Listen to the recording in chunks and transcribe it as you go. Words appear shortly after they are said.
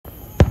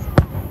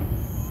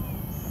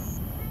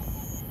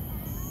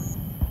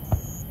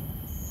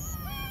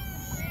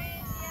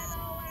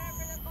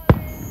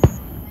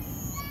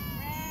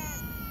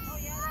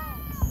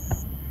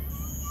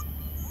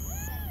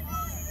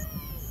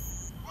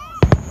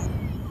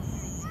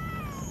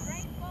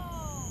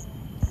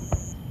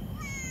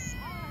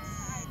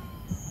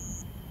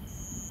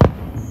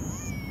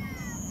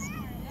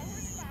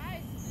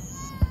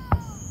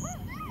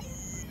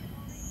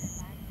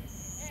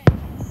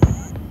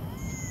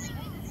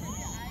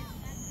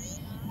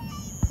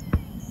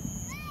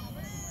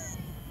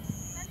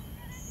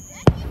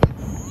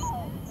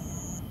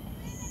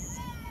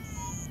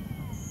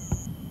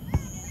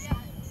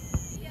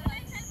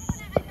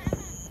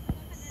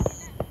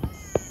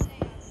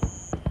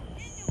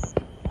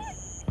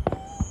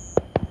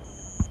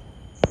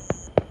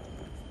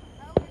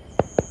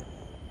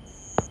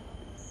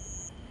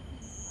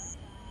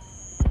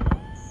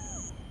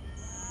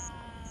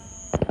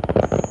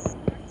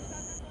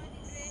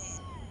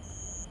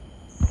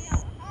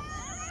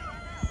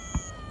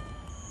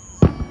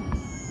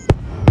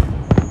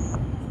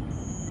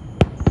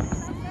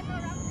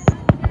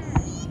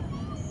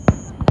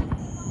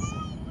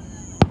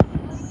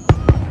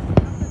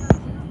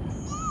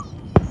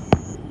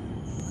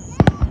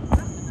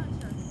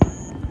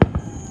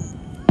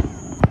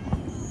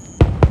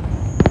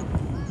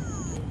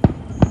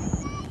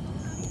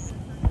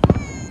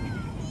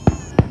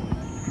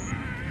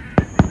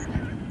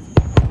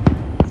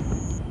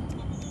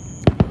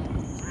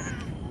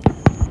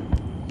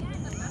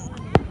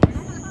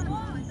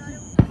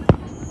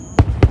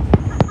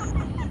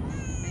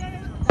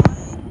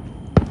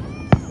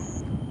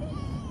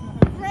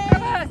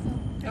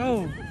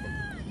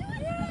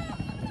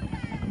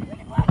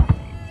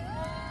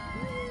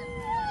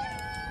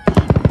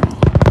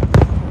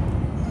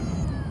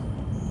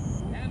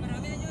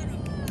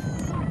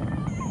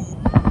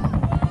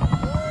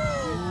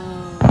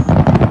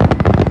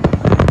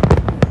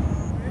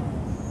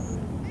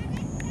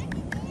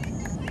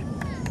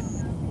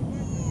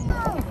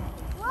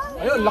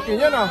Ayun, laki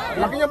niyan ah.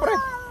 Laki niyan pre.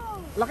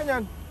 Laki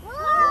niyan.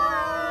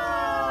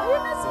 Ayun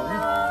na sila.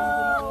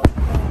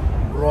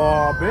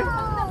 Grabe.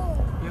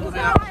 Yung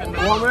reaction na.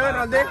 Kuha mo yan,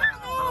 Alde.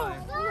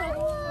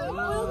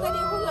 Hulog,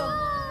 daddy, hulog.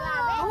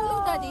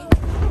 Hulog, daddy.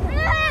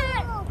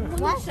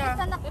 Hulog siya.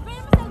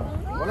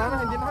 Wala na,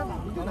 hindi na.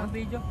 Walang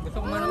video. Gusto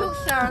ko man. Hulog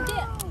siya.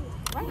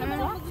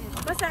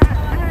 Basta,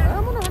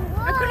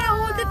 I couldn't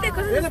hold it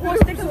because it's supposed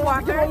to take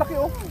water. Laki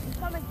oh.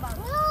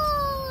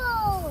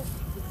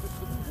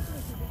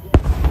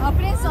 Oh,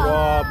 Prince, oh.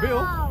 Grabe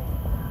oh.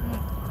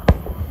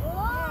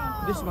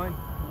 This is mine.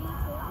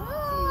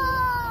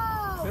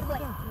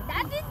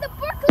 That is the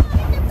 4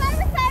 kilometer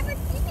virus I ever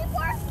seen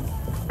before.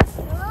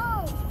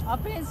 Oh,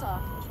 Prince, oh.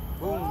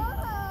 Boom.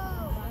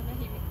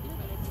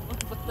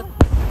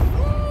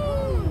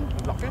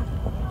 Laki.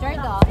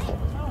 Jardo.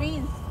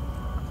 Prince.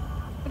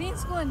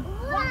 Prince kun.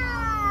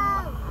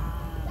 Wow.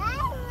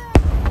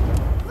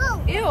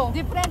 Ew.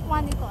 Different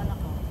one ito, anak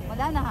ko.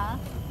 Wala na, ha?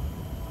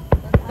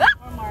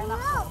 More,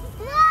 anak ko.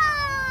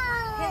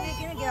 Can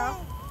you get off?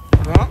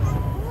 Ha?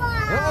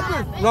 Ayun,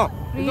 okay. No.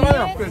 Dito ka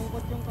na, please.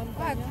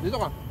 What? Dito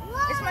ka.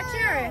 It's my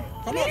chair.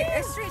 Come on.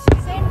 It's rich.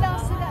 Same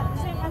lang sila.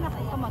 Same anak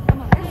ko. Come on,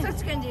 come on. It's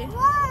such candy.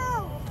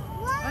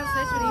 What's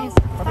this, Prince?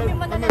 Kami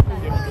mo na lang.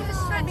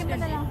 Kami mo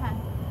na lang, ha?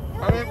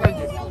 Kami yung kayo.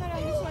 This one.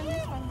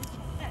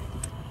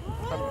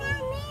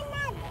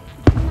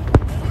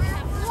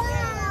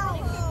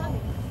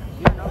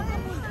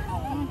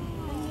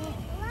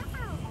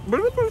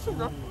 Balibit pa rin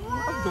siya.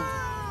 Nakadog.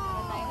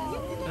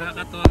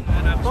 Nakakatuwa ang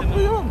reaction Bakit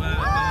yun? ng mga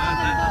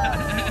bata.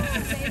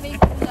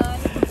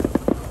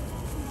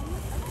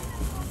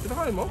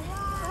 Pinakain mo?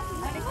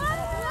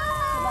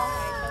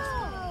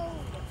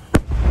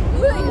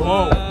 Wow.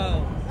 Wow.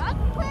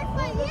 That's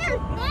perfect here.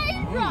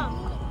 Wow.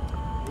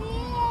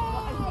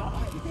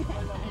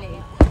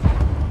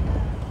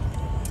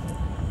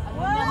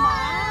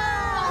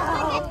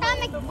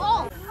 Atomic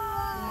bomb.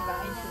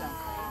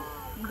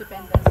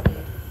 Independence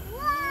Day.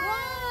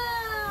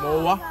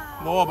 Mowa?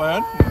 Mowa ba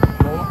yan?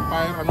 Mowa?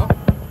 Fire ano?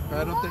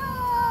 Pyrotech.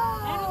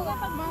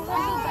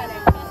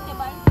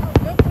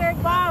 Nuclear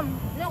bomb.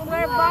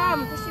 Nuclear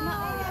bomb. Fukushima.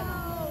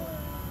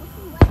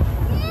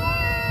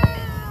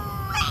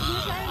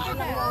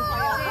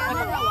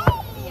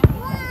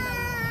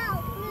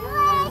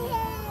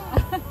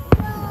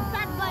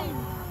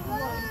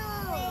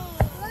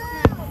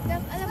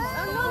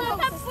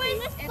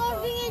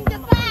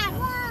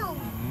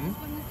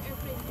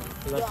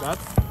 Like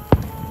that?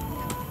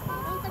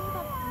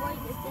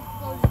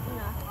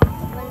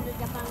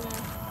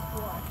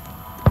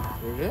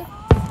 Really?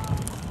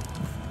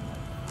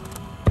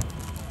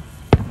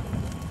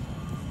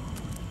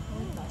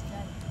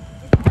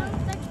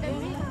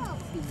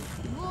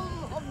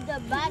 Of the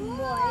bad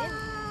boys.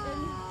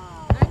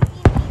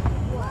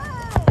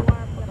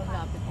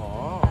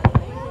 Oh.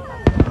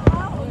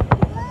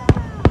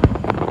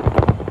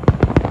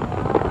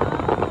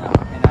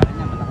 Kailangan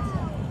niya malakas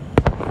yan.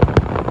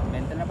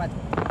 Benta na ba?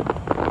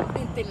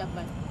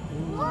 Pintilaban.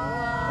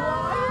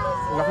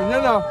 Laki niya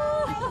na.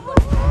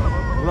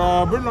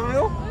 Grabe, laki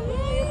oh.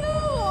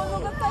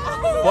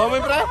 Kuha mo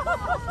yung pre?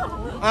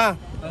 Ah.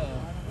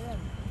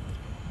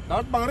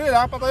 Dapat pang real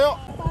ha, patayo.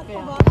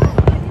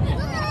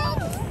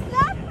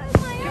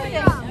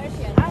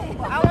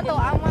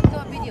 I want to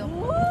video.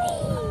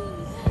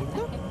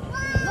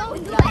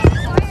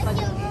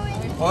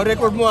 O,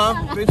 record mo ha,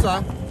 Prince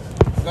ha.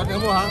 Gagawin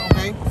mo ha,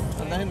 okay?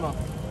 Tandahin mo.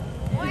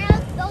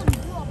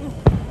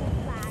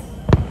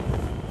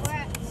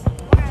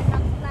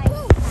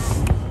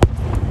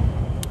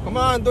 Come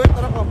on, do it,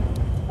 tara ko.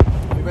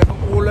 Iba ibang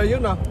kulay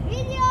yun ha.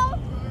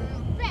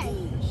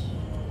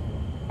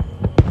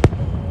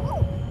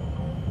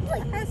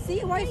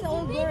 See, why is it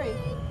all blurry?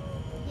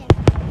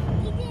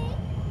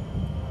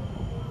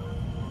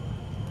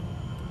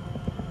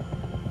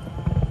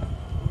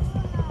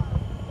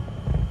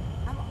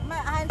 My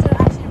hands are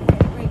actually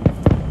very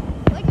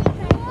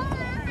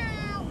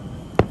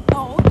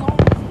No, no.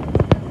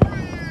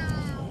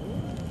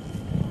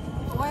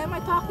 Why am I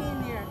talking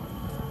in here?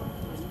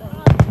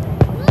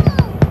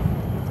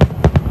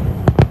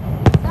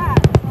 That.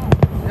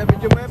 Yeah,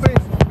 video mo yan,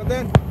 Prince.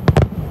 Katin.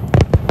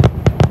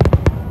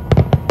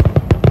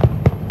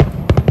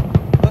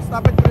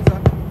 Stop it, Prince ha.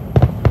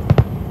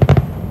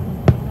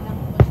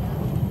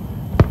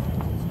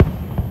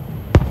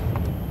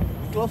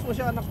 Close mo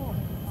siya, anak ko.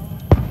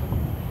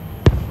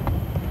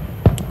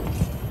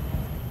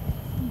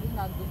 Hindi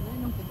nagod na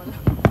yun, timala.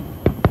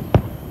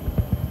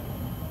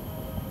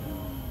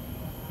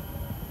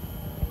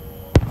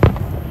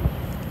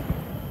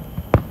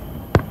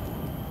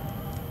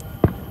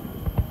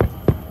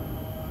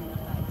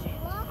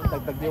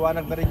 Dagdag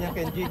liwanag na rin yan,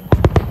 Kenji.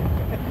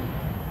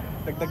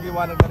 Dagdag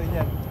liwanag na rin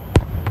yan.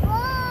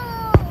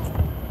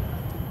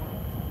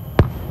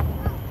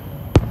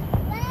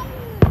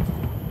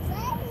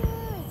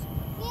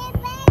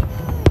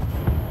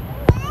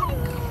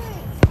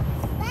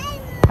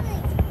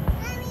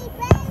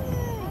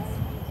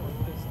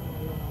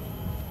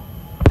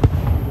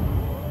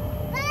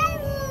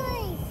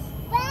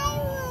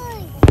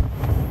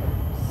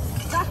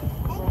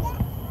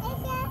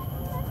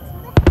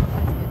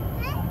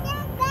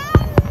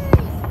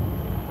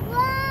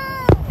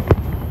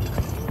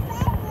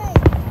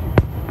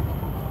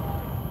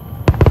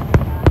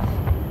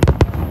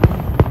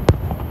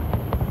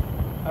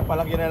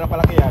 palaki na ng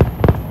palaki yan.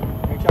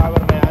 May shower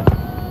na yan.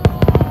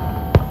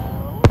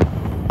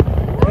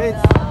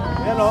 Rich,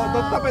 yan o,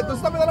 don't stop it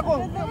na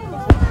ako.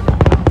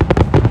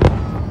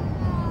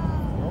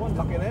 Oo,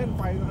 laki na yan,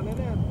 pahay na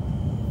kanina yan.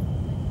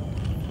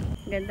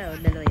 Ganda oh,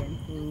 dalawa yan.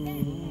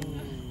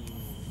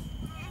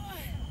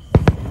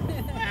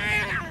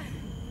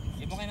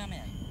 Hindi mo kayo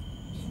mamaya.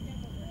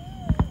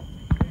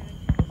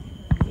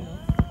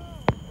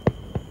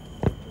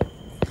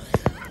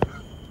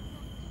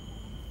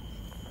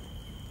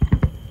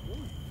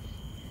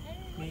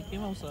 Mickey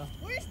Mouse ah.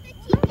 Where's the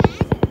chicken?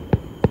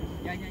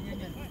 Yan.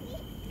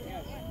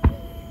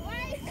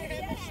 Why is there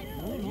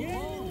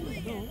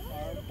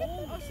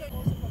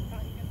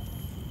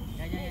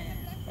Yan.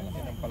 Palaki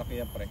ng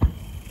palaki yan, pre.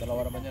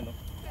 Dalawa naman yan, no?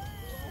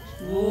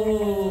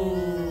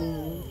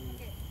 Whoa!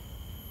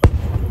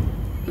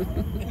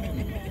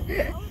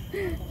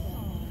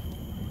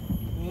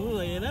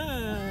 Ayan na.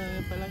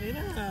 Palaki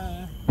na.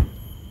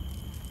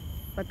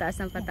 Pataas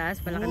ng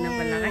pataas, palaki ng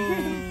palaki.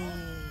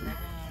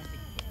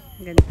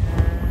 Ganda.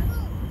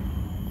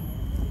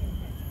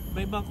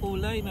 May ibang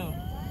kulay, no?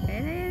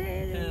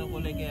 Ayan. Ayan ang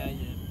kulay kaya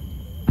yan.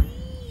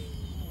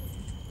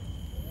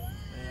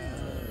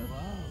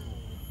 Wow.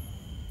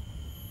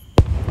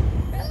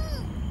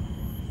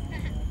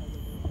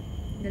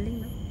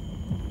 Galing no?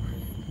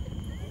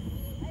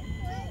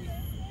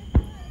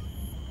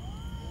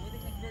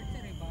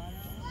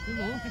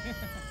 Diba?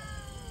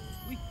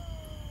 Uy.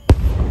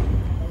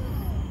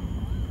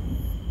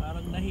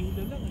 Parang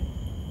nahilo lang eh.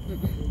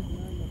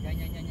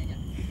 Yan.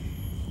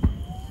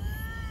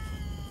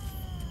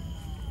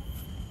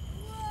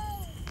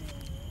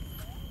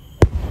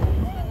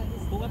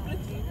 Bunga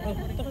Prince. Oh,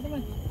 dito ka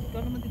naman.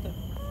 Ikaw naman dito.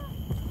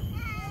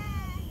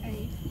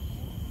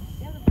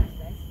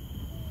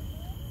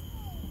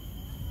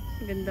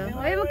 Ganda.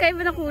 Ay,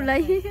 magkaiba ng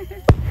kulay.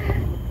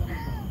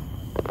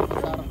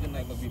 Sarang din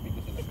na magbibigo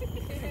sila.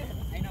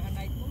 Ay,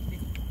 naka-night mode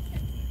eh.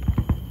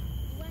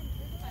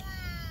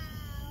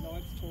 No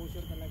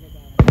exposure talaga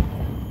dahil.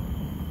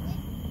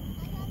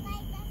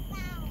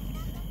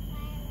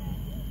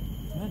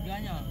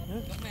 Ganyan.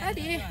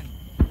 Adi,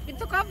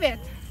 ito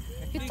kapit.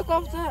 Ito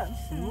kapit.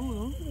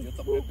 Oo.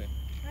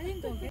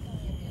 YouTube red eh.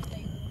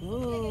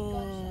 Oh.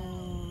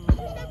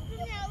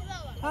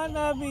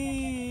 Hanabi!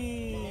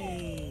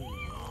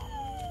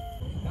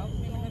 Tapos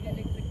may mga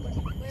electric ba?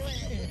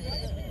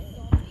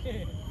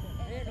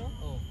 Ayan o.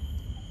 Oh.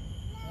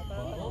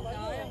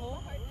 Sayang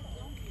o.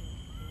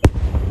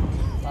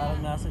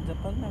 Parang nasa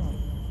Japan na.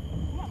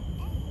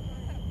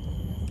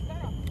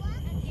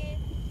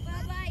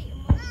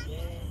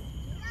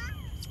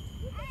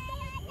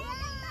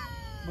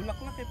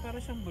 Bulaklak eh,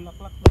 para siyang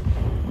bulaklak na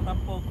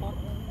tampopo.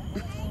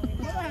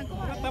 Parang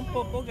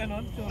tampopo,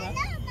 ganon, tsura. Ito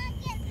yung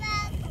bata.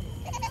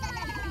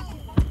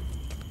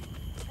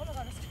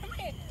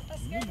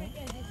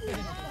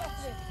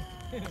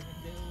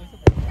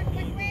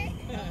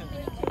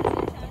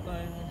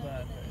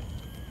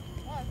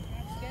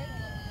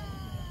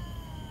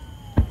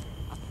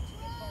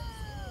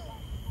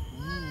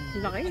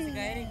 Laki. Kasi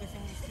kaya rin gusto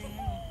mo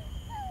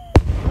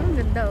Oh, ang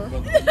ganda oh.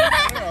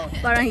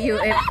 Parang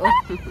UFO.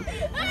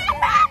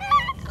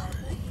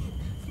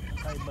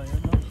 Ay ba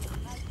yun, no?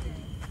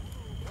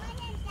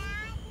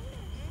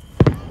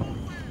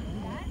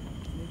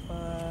 May pa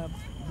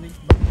blink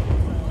ba?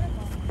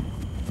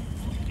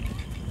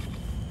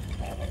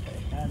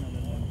 Ano.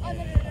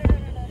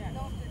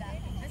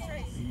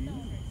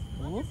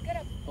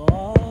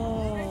 Oh!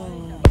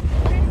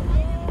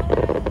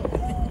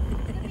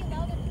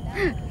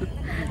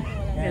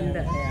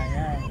 Ganda.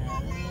 Ayan.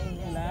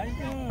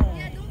 Layo.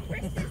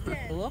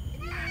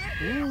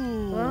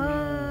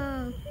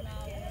 Wow.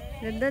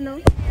 Ganda no?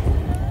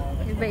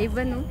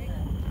 Iba-iba no?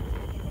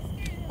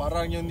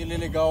 Parang yung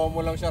nililigawan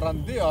mo lang siya,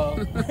 Randy, ah.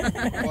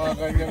 Mga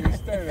ganyang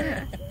style,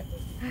 eh.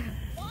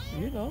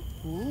 Yun, no?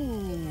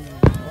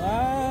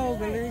 Wow,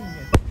 galing.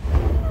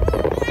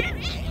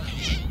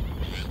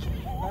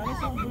 Parang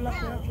sa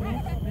bulaklak, eh.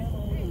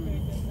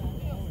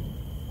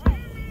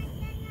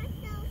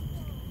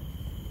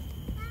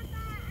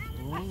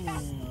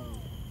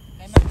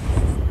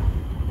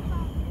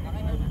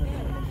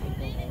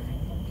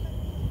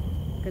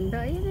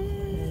 Ganda. Ayan.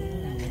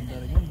 Ganda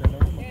rin yun,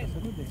 dalawa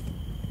magkasunod eh.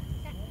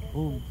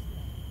 Boom.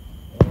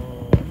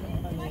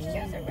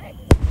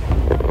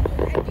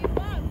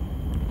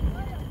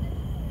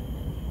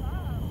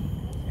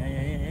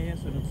 Ay,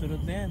 sunod-sunod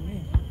na yan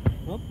eh.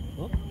 Hop.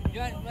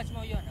 Yun, watch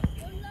mo yun.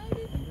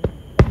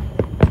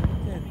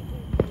 Yan.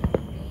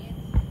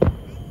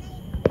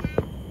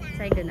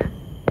 Saigo na?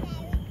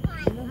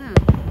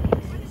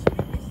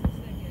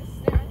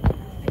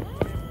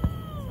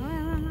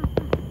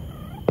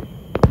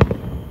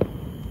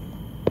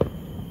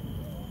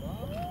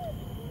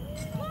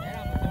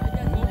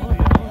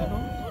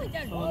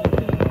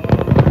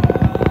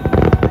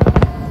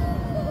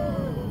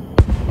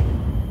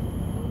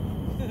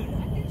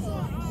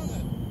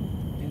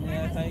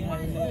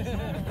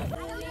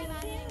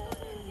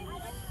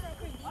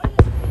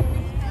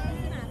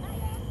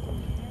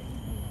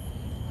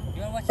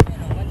 Yun, watch mo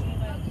yun. Watch mo.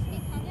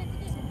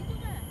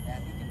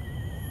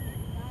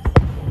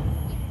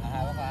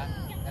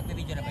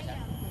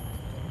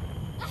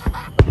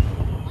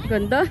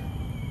 Ganda.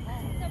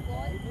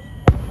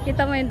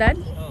 Kita mo yung dad?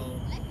 Oo.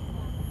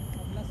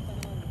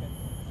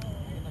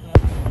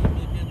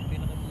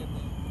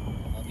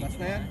 Last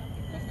na yan.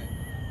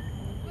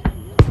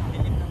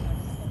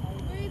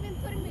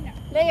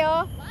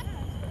 Leo.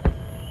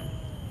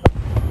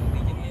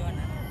 Video mo yun,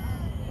 ha?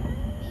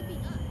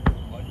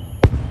 Hold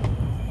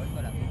ko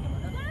lang. Video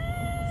mo na.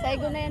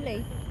 Saigo na yan,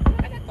 Leo.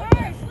 Look at the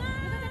cars!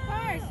 Look at the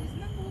cars! It's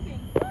not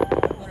moving.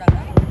 Hold ko lang,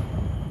 ha?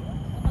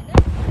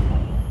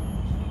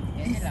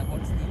 Ganyan lang, hold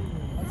still.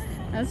 Hold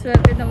still. Ang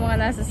swerte ng mga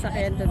nasa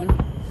sakyan doon.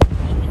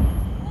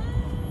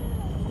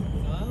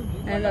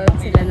 Nalood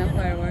sila ng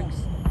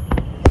fireworks.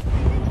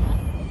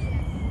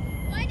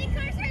 Why the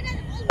cars are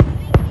not all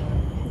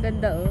moving?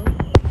 Ganda oh.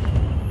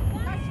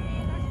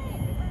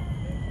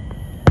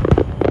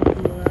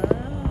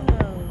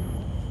 Wow.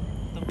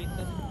 Tabi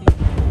na yung TV.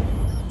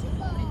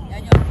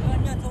 Yan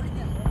yun, solid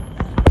yan.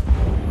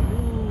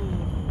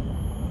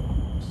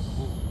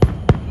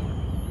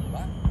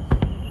 Diba?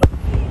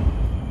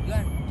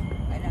 Yun.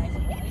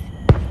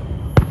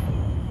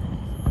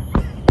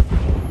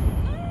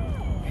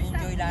 Ay,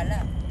 enjoy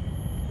lala.